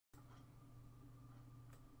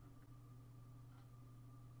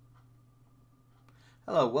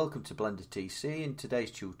Hello, welcome to Blender TC. In today's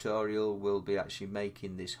tutorial we'll be actually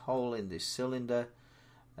making this hole in this cylinder.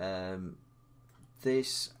 I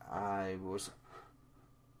was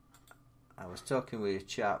talking with a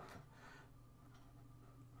chap,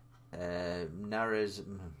 Naraz,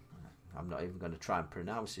 I'm not even going to try and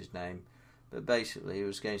pronounce his name, but basically he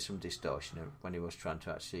was getting some distortion when he was trying to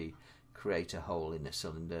actually create a hole in a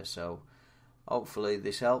cylinder, so hopefully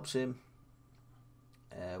this helps him.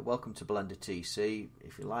 Welcome to Blender TC.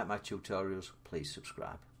 If you like my tutorials, please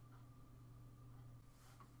subscribe.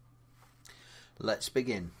 Let's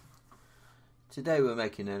begin. Today we're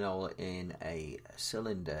making an hole in a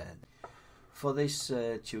cylinder. For this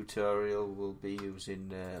tutorial we'll be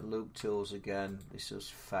using loop tools again. This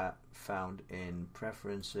is found in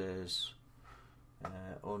preferences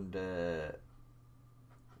under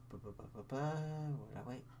where are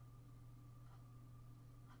we?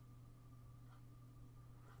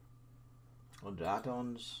 Under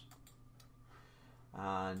add-ons,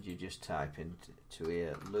 and you just type into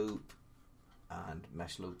here loop and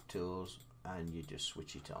mesh loop tools, and you just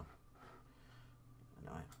switch it on. And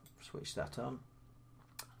I switch that on.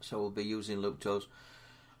 So we'll be using loop tools.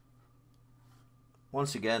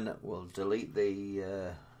 Once again, we'll delete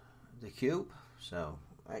the cube. So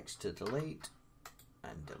X to delete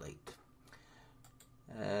and delete.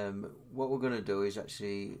 What we're going to do is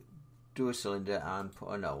actually do a cylinder and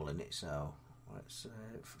put a hole in it. So let's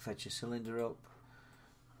fetch a cylinder up.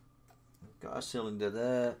 We've got a cylinder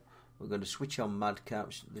there. We're going to switch on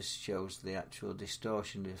madcap. This shows the actual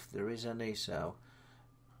distortion if there is any. So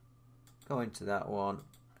go into that one,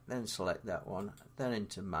 then select that one, then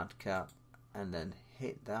into madcap, and then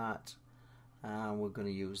hit that. And we're going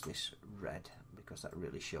to use this red because that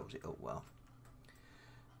really shows it up well.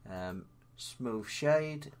 Smooth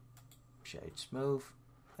shade, shade smooth.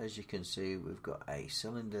 As you can see, we've got a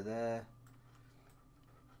cylinder there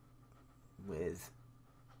with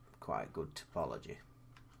quite good topology.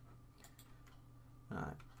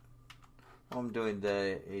 Right. What I'm doing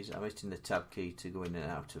there is I'm hitting the tab key to go in and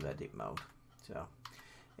out of edit mode. So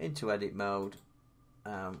into edit mode,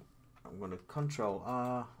 I'm going to Control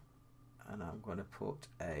R and I'm going to put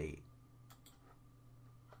a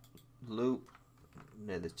loop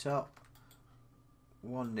near the top,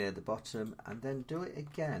 one near the bottom, and then do it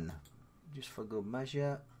again just for good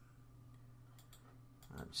measure,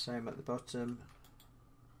 and same at the bottom,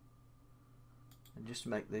 and just to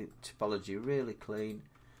make the topology really clean,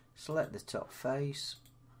 select the top face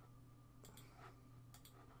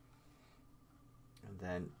and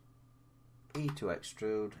then E to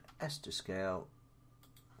extrude, S to scale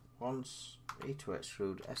once, E to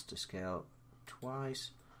extrude, S to scale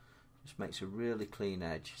twice. Just makes a really clean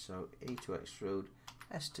edge. So E to extrude,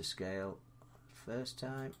 S to scale first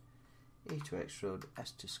time, E to extrude,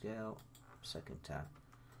 S to scale second time.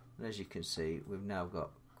 And as you can see, we've now got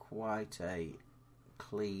quite a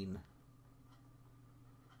clean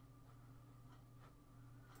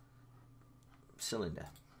cylinder.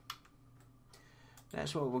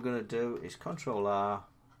 Next, what we're going to do is Control R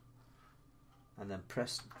and then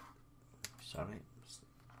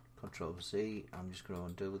Control Z. I'm just going to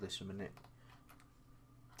undo this a minute.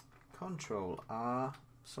 Control R,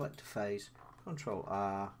 select a face, Control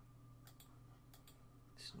R.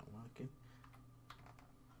 It's not working.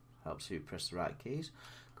 Helps you press the right keys.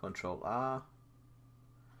 Control R.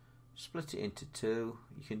 Split it into two.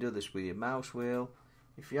 You can do this with your mouse wheel.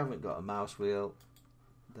 If you haven't got a mouse wheel,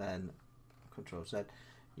 then Control Z.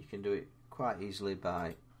 You can do it quite easily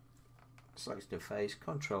by selecting a face,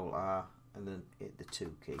 Control R, and then hit the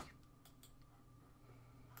 2 key.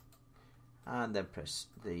 And then press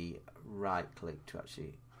the right click to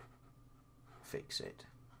actually fix it.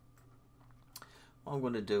 What I'm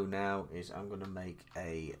going to do now is I'm going to make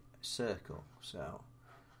a circle. So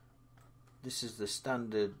this is the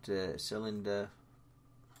standard cylinder.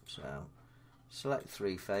 So select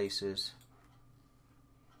 3 faces,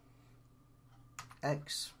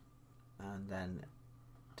 X, and then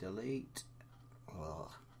delete,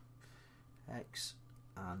 X,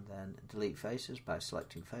 and then delete faces by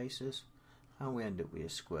selecting faces, and we end up with a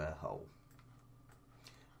square hole.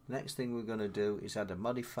 Next thing we're going to do is add a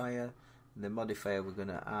modifier. And the modifier we're going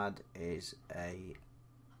to add is a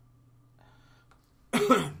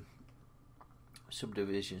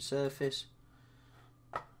subdivision surface,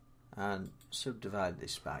 and subdivide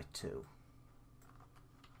this by 2,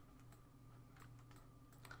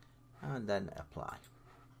 and then apply.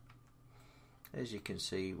 As you can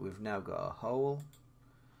see, we've now got a hole.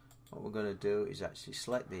 What we're going to do is actually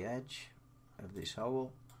select the edge of this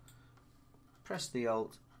hole, press the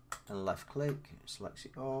Alt and left click, selects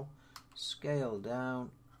it all, scale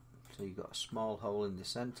down So you've got a small hole in the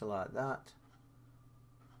centre like that,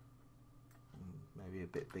 maybe a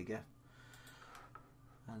bit bigger.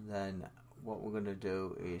 And then what we're going to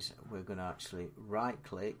do is we're going to actually right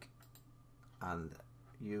click and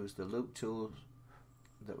use the loop tool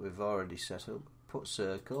that we've already set up, put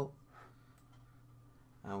circle,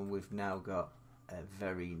 and we've now got a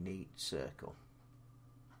very neat circle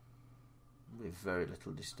with very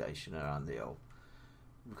little distortion around the hole.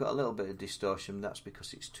 We've got a little bit of distortion, that's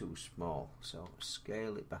because it's too small, so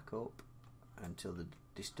scale it back up until the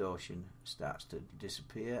distortion starts to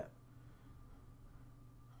disappear.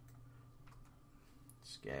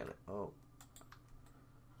 Scale it up.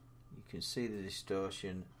 You can see the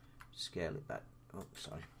distortion. Scale it back. Oh,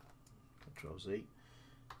 sorry. Control Z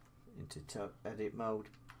into edit mode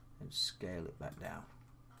and scale it back down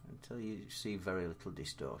until you see very little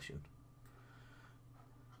distortion.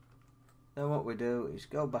 Then what we do is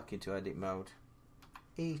go back into edit mode,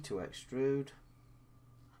 E to extrude,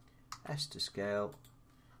 S to scale,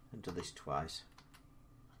 and do this twice.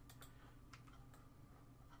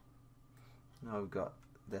 Now we've got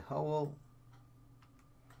the hole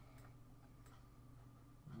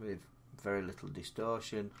with very little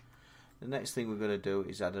distortion. The next thing we're going to do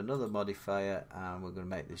is add another modifier, and we're going to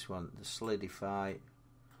make this one the solidify,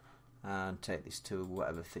 and take this to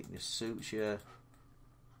whatever thickness suits you.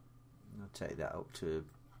 I'll take that up to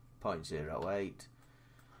 0.08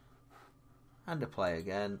 and apply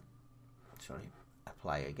again.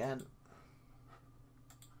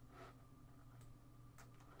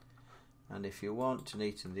 And if you want to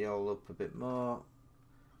neaten the hole up a bit more,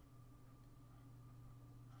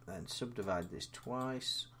 then subdivide this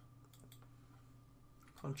twice.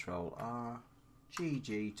 Control R,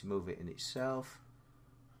 GG to move it in itself,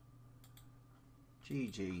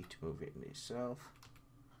 GG to move it in itself.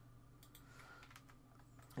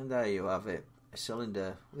 And there you have it, a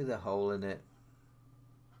cylinder with a hole in it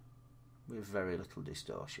with very little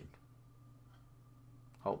distortion.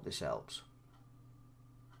 Hope this helps.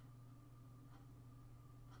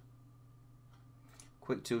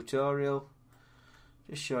 Quick tutorial,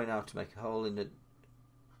 just showing how to make a hole in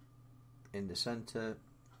the centre.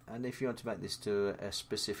 And if you want to make this to a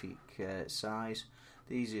specific size,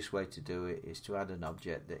 the easiest way to do it is to add an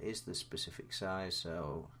object that is the specific size,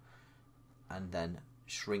 and then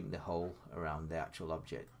shrink the hole around the actual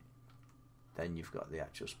object. Then you've got the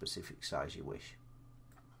actual specific size you wish.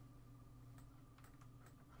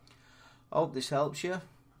 I hope this helps you.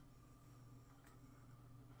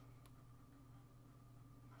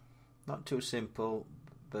 Not too simple,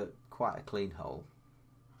 but quite a clean hole.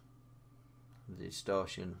 The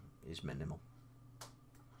distortion is minimal.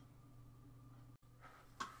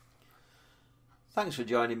 Thanks for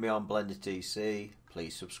joining me on Blender TC.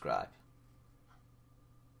 Please subscribe.